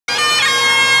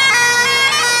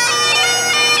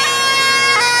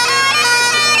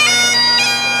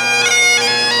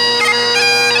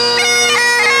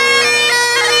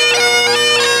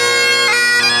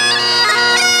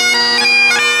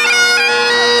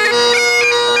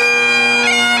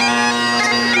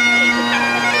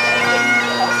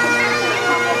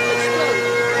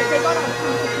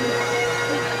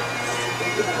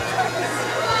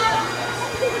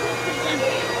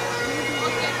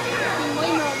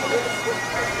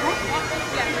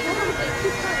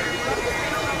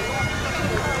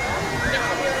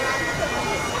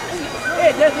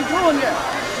going yet?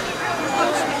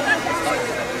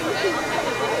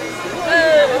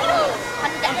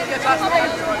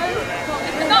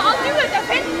 No, I'll do it. They're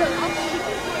finished.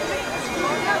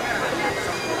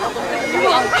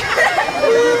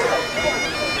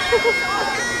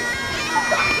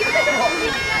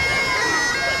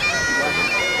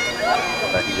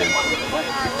 Back again.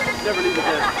 Never leave it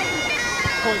there.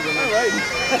 All right.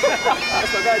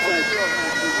 That's my bad side.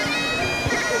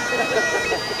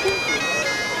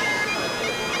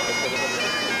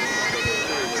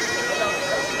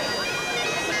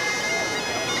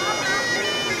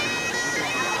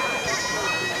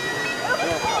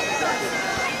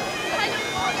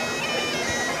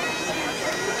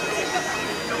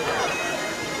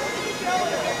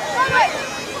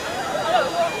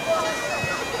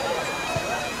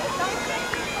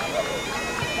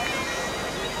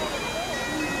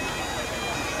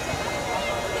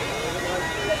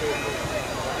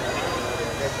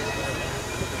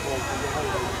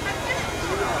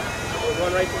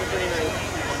 Going right to the 29th.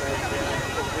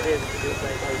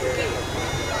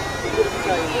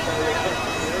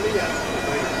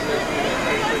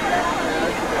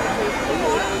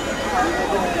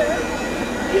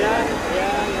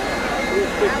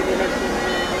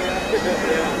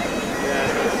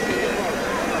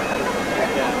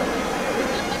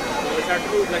 It's hard to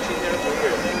move like she's there for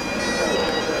years.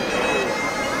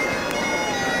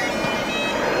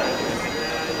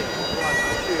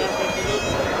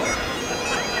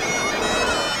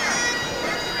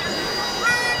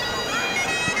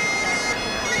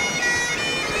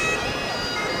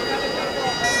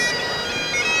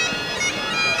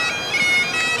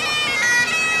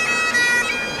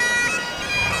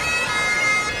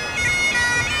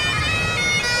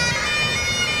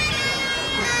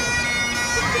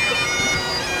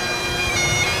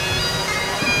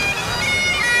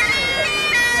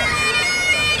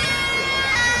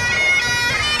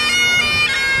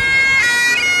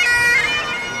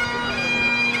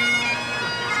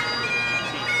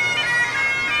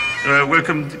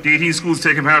 Welcome the 18 schools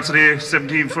taking part today,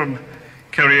 17 from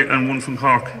Kerry and 1 from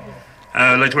Cork.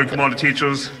 I'd like to welcome all the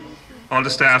teachers, all the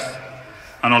staff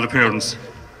and all the parents.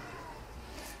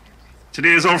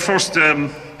 Today is our first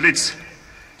Blitz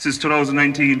since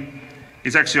 2019.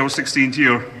 It's actually our 16th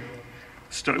year.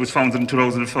 It was founded in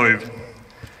 2005.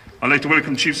 I'd like to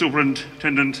welcome Chief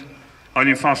Superintendent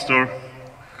Eileen Foster,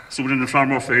 Superintendent Flor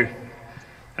Murphy,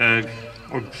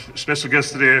 our special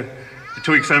guest today, the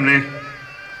Twig family,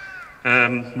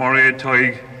 Mairead,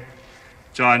 Tig,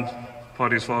 John,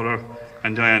 Paddy's father,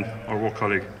 and Diane, our work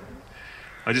colleague.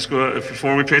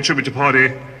 Before we pay tribute to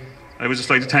Paddy, I would just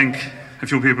like to thank a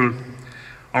few people.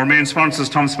 Our main sponsors,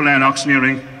 Tom Spillane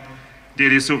Auctioneering,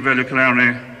 Daily Soup Value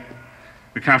Killarney,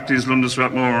 McCarthy's London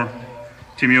Strathmore,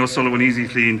 Timmy O'Sullivan Easy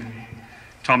Clean,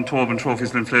 Tom Tobin Trophies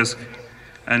Glenflesk,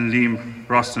 and Liam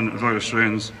Broston of Irish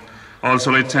Strains. Also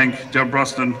I'd like to thank Deb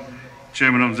Broston,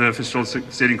 Chairman of the Fitzgerald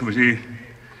Stadium Committee.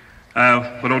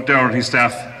 Without Darren and his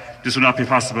staff, this would not be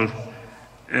possible.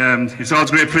 It's always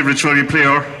a great privilege for any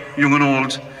player, young and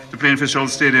old, to play in Fitzgerald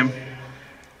Stadium.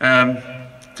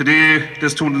 Today,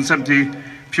 there's 270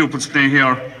 pupils playing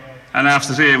here, and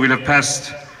after today, we'll have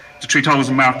passed the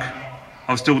 3,000 mark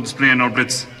of students playing our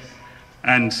Blitz.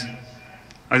 And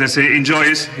as I say, enjoy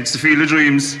it. It's the field of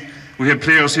dreams. We had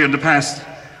players here in the past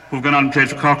who've gone on and played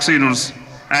for Cork Seniors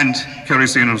and Kerry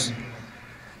Seniors.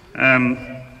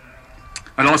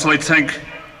 I'd also like to thank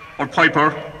our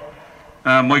piper,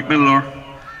 Mike Miller.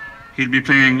 He'll be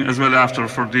playing as well after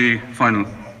for the final.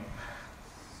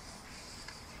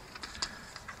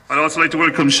 I'd also like to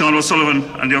welcome Sean O'Sullivan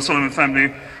and the O'Sullivan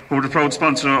family, who are the proud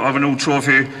sponsor of a new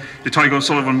trophy, the Tig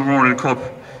O'Sullivan Memorial Cup,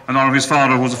 in honour of his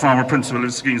father, who was a former principal at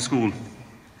Skeen School.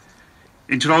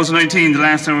 In 2019, the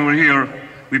last time we were here,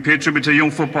 we paid tribute to a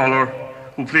young footballer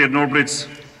who played in our Blitz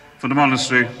for the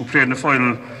monastery, who played in the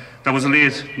final. That was the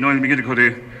late Niall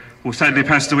McGillicuddy, who sadly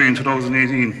passed away in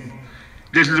 2018.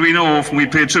 Little do we know, when we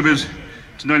paid tribute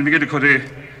to Niall McGillicuddy,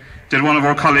 that one of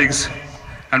our colleagues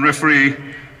and referee,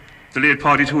 the late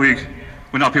Paddy Twig,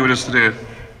 will not be with us today.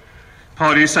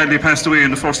 Paddy sadly passed away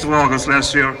on the 1st of August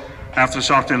last year after a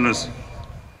short illness.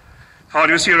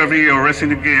 Paddy was here every year,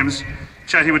 refereeing the games,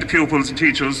 chatting with the pupils and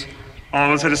teachers,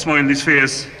 always had a smile on his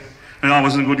face and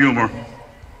always in good humour.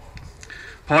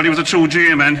 Paddy was a true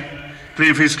GA man,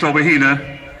 playing for his club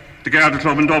Ahina, the Garda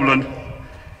club in Dublin.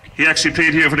 He actually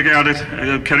played here for the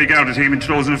Kerry Garda team in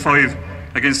 2005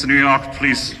 against the New York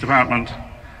Police Department.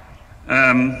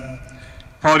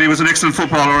 Paddy was an excellent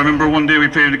footballer. I remember one day we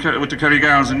played with the Kerry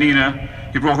Guards in Nina.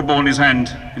 He broke a bone in his hand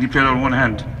and he played out in one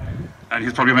hand. And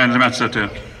he's probably man of the match that day.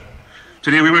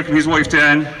 Today we welcome his wife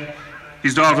Diane,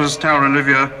 his daughters Tara and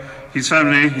Olivia, his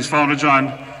family, his father John,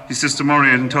 his sister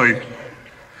Maureen and Ty.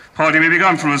 Paddy may be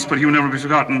gone from us, but he will never be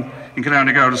forgotten in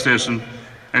Killarney Garda Station,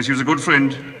 as he was a good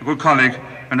friend, a good colleague,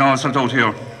 and always helped out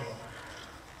here.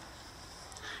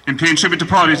 In paying tribute to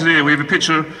Paddy today, we have a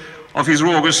picture of his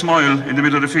roguish smile in the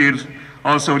middle of the field,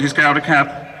 also with his Garda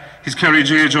cap, his Kerry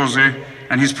J jersey,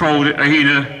 and his proud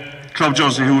Ahina club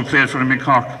jersey who played for him in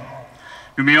Cork.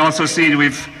 You may also see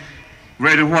with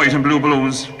red and white and blue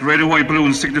balloons. The red and white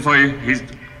balloons signify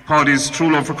Paddy's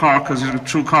true love for Cork, because he's a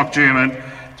true Cork J-man,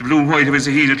 the blue and white of his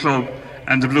Ahina club,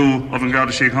 and the blue of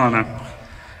Garda Síochána.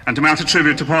 And to mark a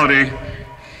tribute to Paddy,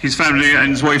 his family and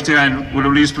his wife Diane will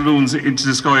release balloons into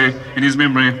the sky in his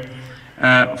memory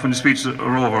when the speeches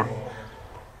are over.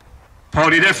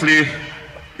 Paddy definitely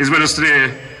is with us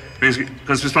today,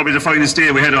 because it's probably the finest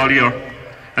day we had all year,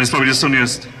 and it's probably the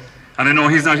sunniest. And I know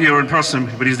he's not here in person,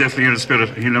 but he's definitely here in spirit,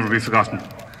 and he'll never be forgotten.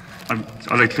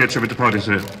 I'd like to pay tribute to Paddy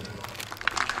today.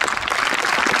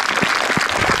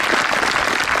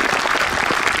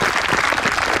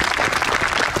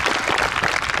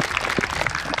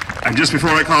 And just before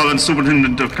I call on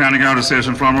Superintendent of Killarney Garda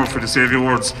Station for honour for the Saviour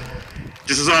Awards,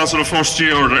 this is also the first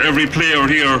year that every player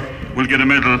here will get a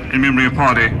medal in memory of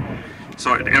Paddy.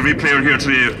 So every player here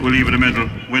today will leave with a medal,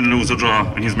 win, lose or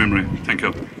draw, in his memory. Thank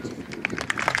you.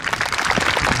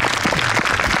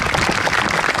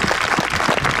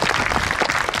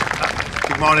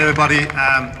 Good morning, everybody.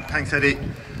 Thanks, Eddie.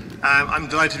 I'm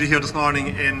delighted to be here this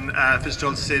morning in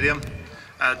Fitzgerald Stadium.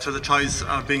 To the choice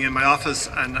of being in my office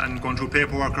and going through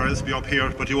paperwork, or else be up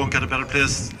here, but you won't get a better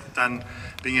place than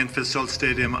being in Fitzgerald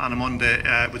Stadium on a Monday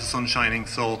with the sun shining.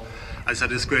 So I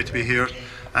said it's great to be here.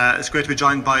 It's great to be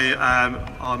joined by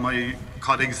all my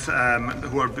colleagues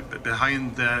who are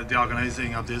behind the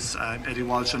organising of this, Eddie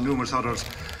Walsh and numerous others,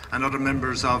 and other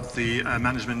members of the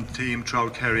management team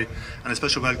throughout Kerry. And a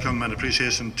special welcome and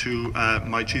appreciation to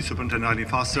my Chief Superintendent Eileen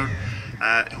Foster,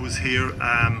 who's here.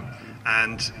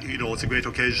 And you know, it's a great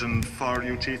occasion for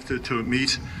you, Chief, to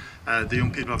meet the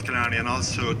young people of Killarney, and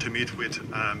also to meet with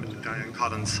Diane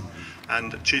Collins.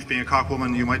 And Chief, being a Cork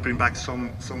woman, you might bring back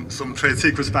some trade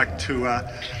secrets back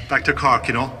to Cork,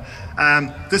 you know.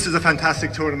 This is a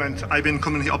fantastic tournament. I've been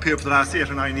coming up here for the last 8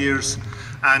 or 9 years,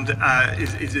 and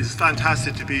it is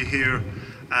fantastic to be here,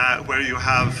 where you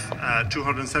have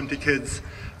 270 kids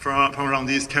from around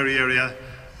the East Kerry area,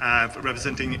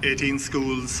 representing 18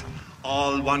 schools,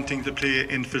 all wanting to play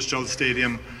in Fitzgerald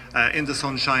Stadium in the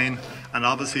sunshine, and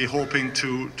obviously hoping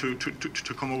to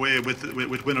come away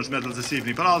with winners' medals this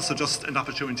evening, but also just an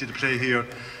opportunity to play here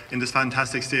in this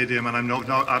fantastic stadium. And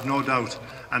I've no doubt,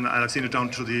 and I've seen it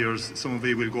down through the years, some of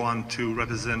you will go on to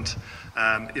represent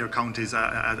your counties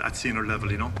at senior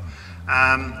level, you know.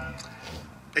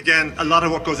 Again, a lot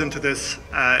of work goes into this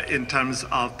in terms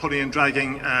of putting and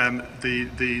dragging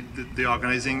the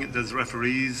organising. There's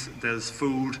referees, there's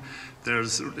food,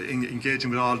 there's engaging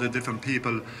with all the different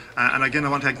people. And again, I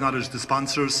want to acknowledge the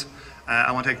sponsors.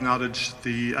 I want to acknowledge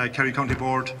the Kerry County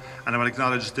Board, and I want to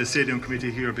acknowledge the Stadium Committee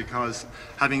here, because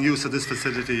having use of this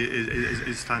facility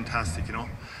is fantastic, you know.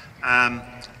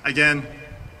 Again,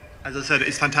 as I said,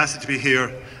 it's fantastic to be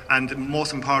here, and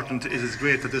most important, it is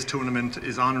great that this tournament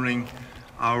is honouring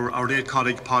our late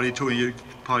colleague Paddy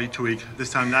Tuig.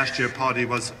 This time last year, Paddy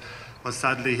was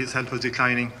sadly, his health was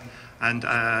declining, and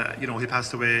you know, he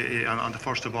passed away on the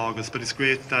 1st of August. But it's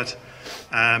great that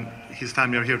his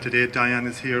family are here today. Diane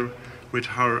is here with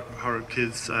her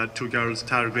kids, 2 girls,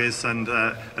 Tara Grace and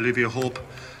Olivia Hope.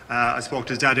 I spoke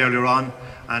to his dad earlier on,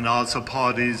 and also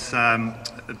Paddy's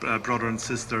brother and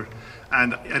sister.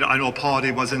 And I know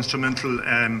Paddy was instrumental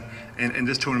in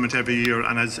this tournament every year,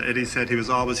 and as Eddie said, he was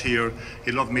always here.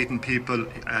 He loved meeting people.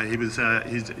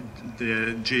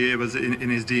 The GA was in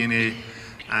his DNA,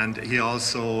 and he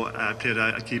also played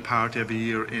a key part every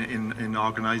year in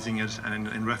organising it and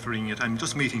in refereeing it, and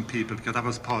just meeting people, because that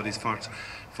was Paddy's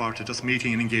forte, just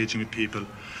meeting and engaging with people.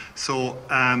 So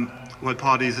while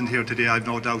Paddy isn't here today, I've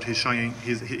no doubt he's shining.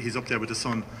 He's up there with the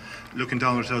sun, looking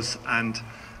down at us, and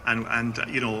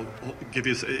you know,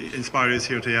 inspire us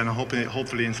here today, and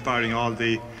hopefully inspiring all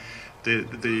the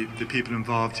people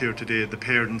involved here today, the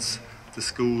parents, the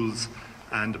schools,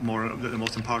 and the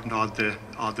most important, all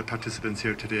the participants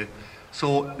here today.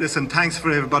 So listen, thanks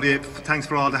for everybody, thanks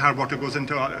for all the hard work that goes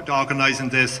into organising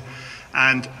this,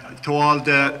 and to all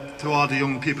the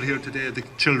young people here today, the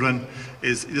children,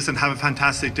 listen, have a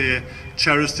fantastic day,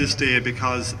 cherish this day,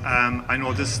 because I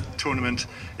know this tournament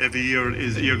every year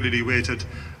is eagerly waited,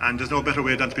 and there's no better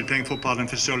way than to be playing football in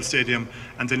Fitzgerald Stadium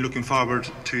and then looking forward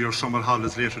to your summer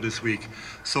holidays later this week.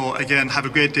 So again, have a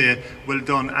great day, well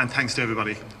done, and thanks to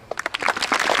everybody.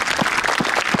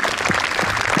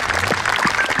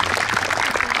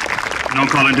 Now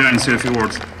Colin Dan, say a few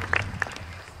words.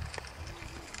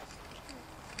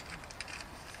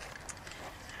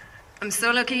 I'm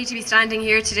so lucky to be standing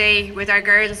here today with our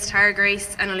girls, Tara,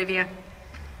 Grace and Olivia.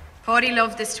 Paddy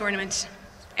loved this tournament.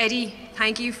 Eddie,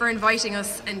 thank you for inviting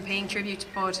us and paying tribute to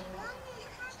Pod.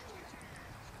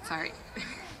 Sorry.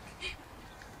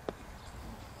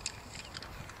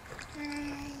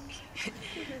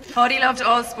 Paddy loved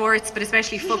all sports, but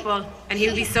especially football, and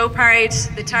he'll be so proud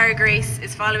that Tara Grace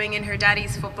is following in her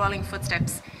daddy's footballing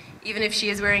footsteps, even if she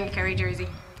is wearing a Kerry jersey.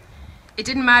 It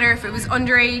didn't matter if it was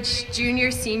underage,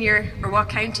 junior, senior, or what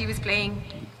county he was playing.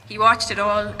 He watched it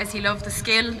all as he loved the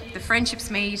skill, the friendships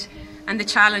made, and the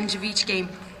challenge of each game.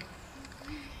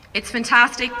 It's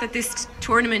fantastic that this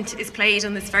tournament is played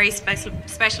on this very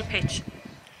special pitch.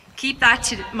 Keep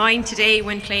that in mind today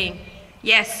when playing.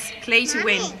 Yes, play to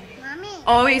win.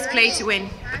 Always play to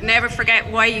win, but never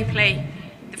forget why you play.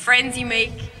 The friends you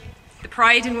make, the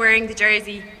pride in wearing the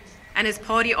jersey, and as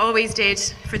Paddy always did,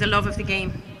 for the love of the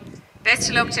game. Best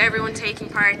of luck to everyone taking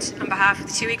part. On behalf of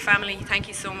the Two Week family, thank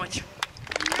you so much.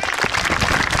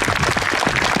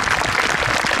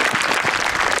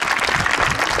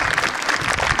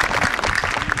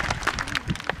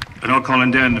 I now call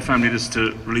on Dan, the family, just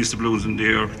to release the blues in the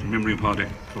air in memory of Paddy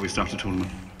before we start the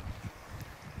tournament.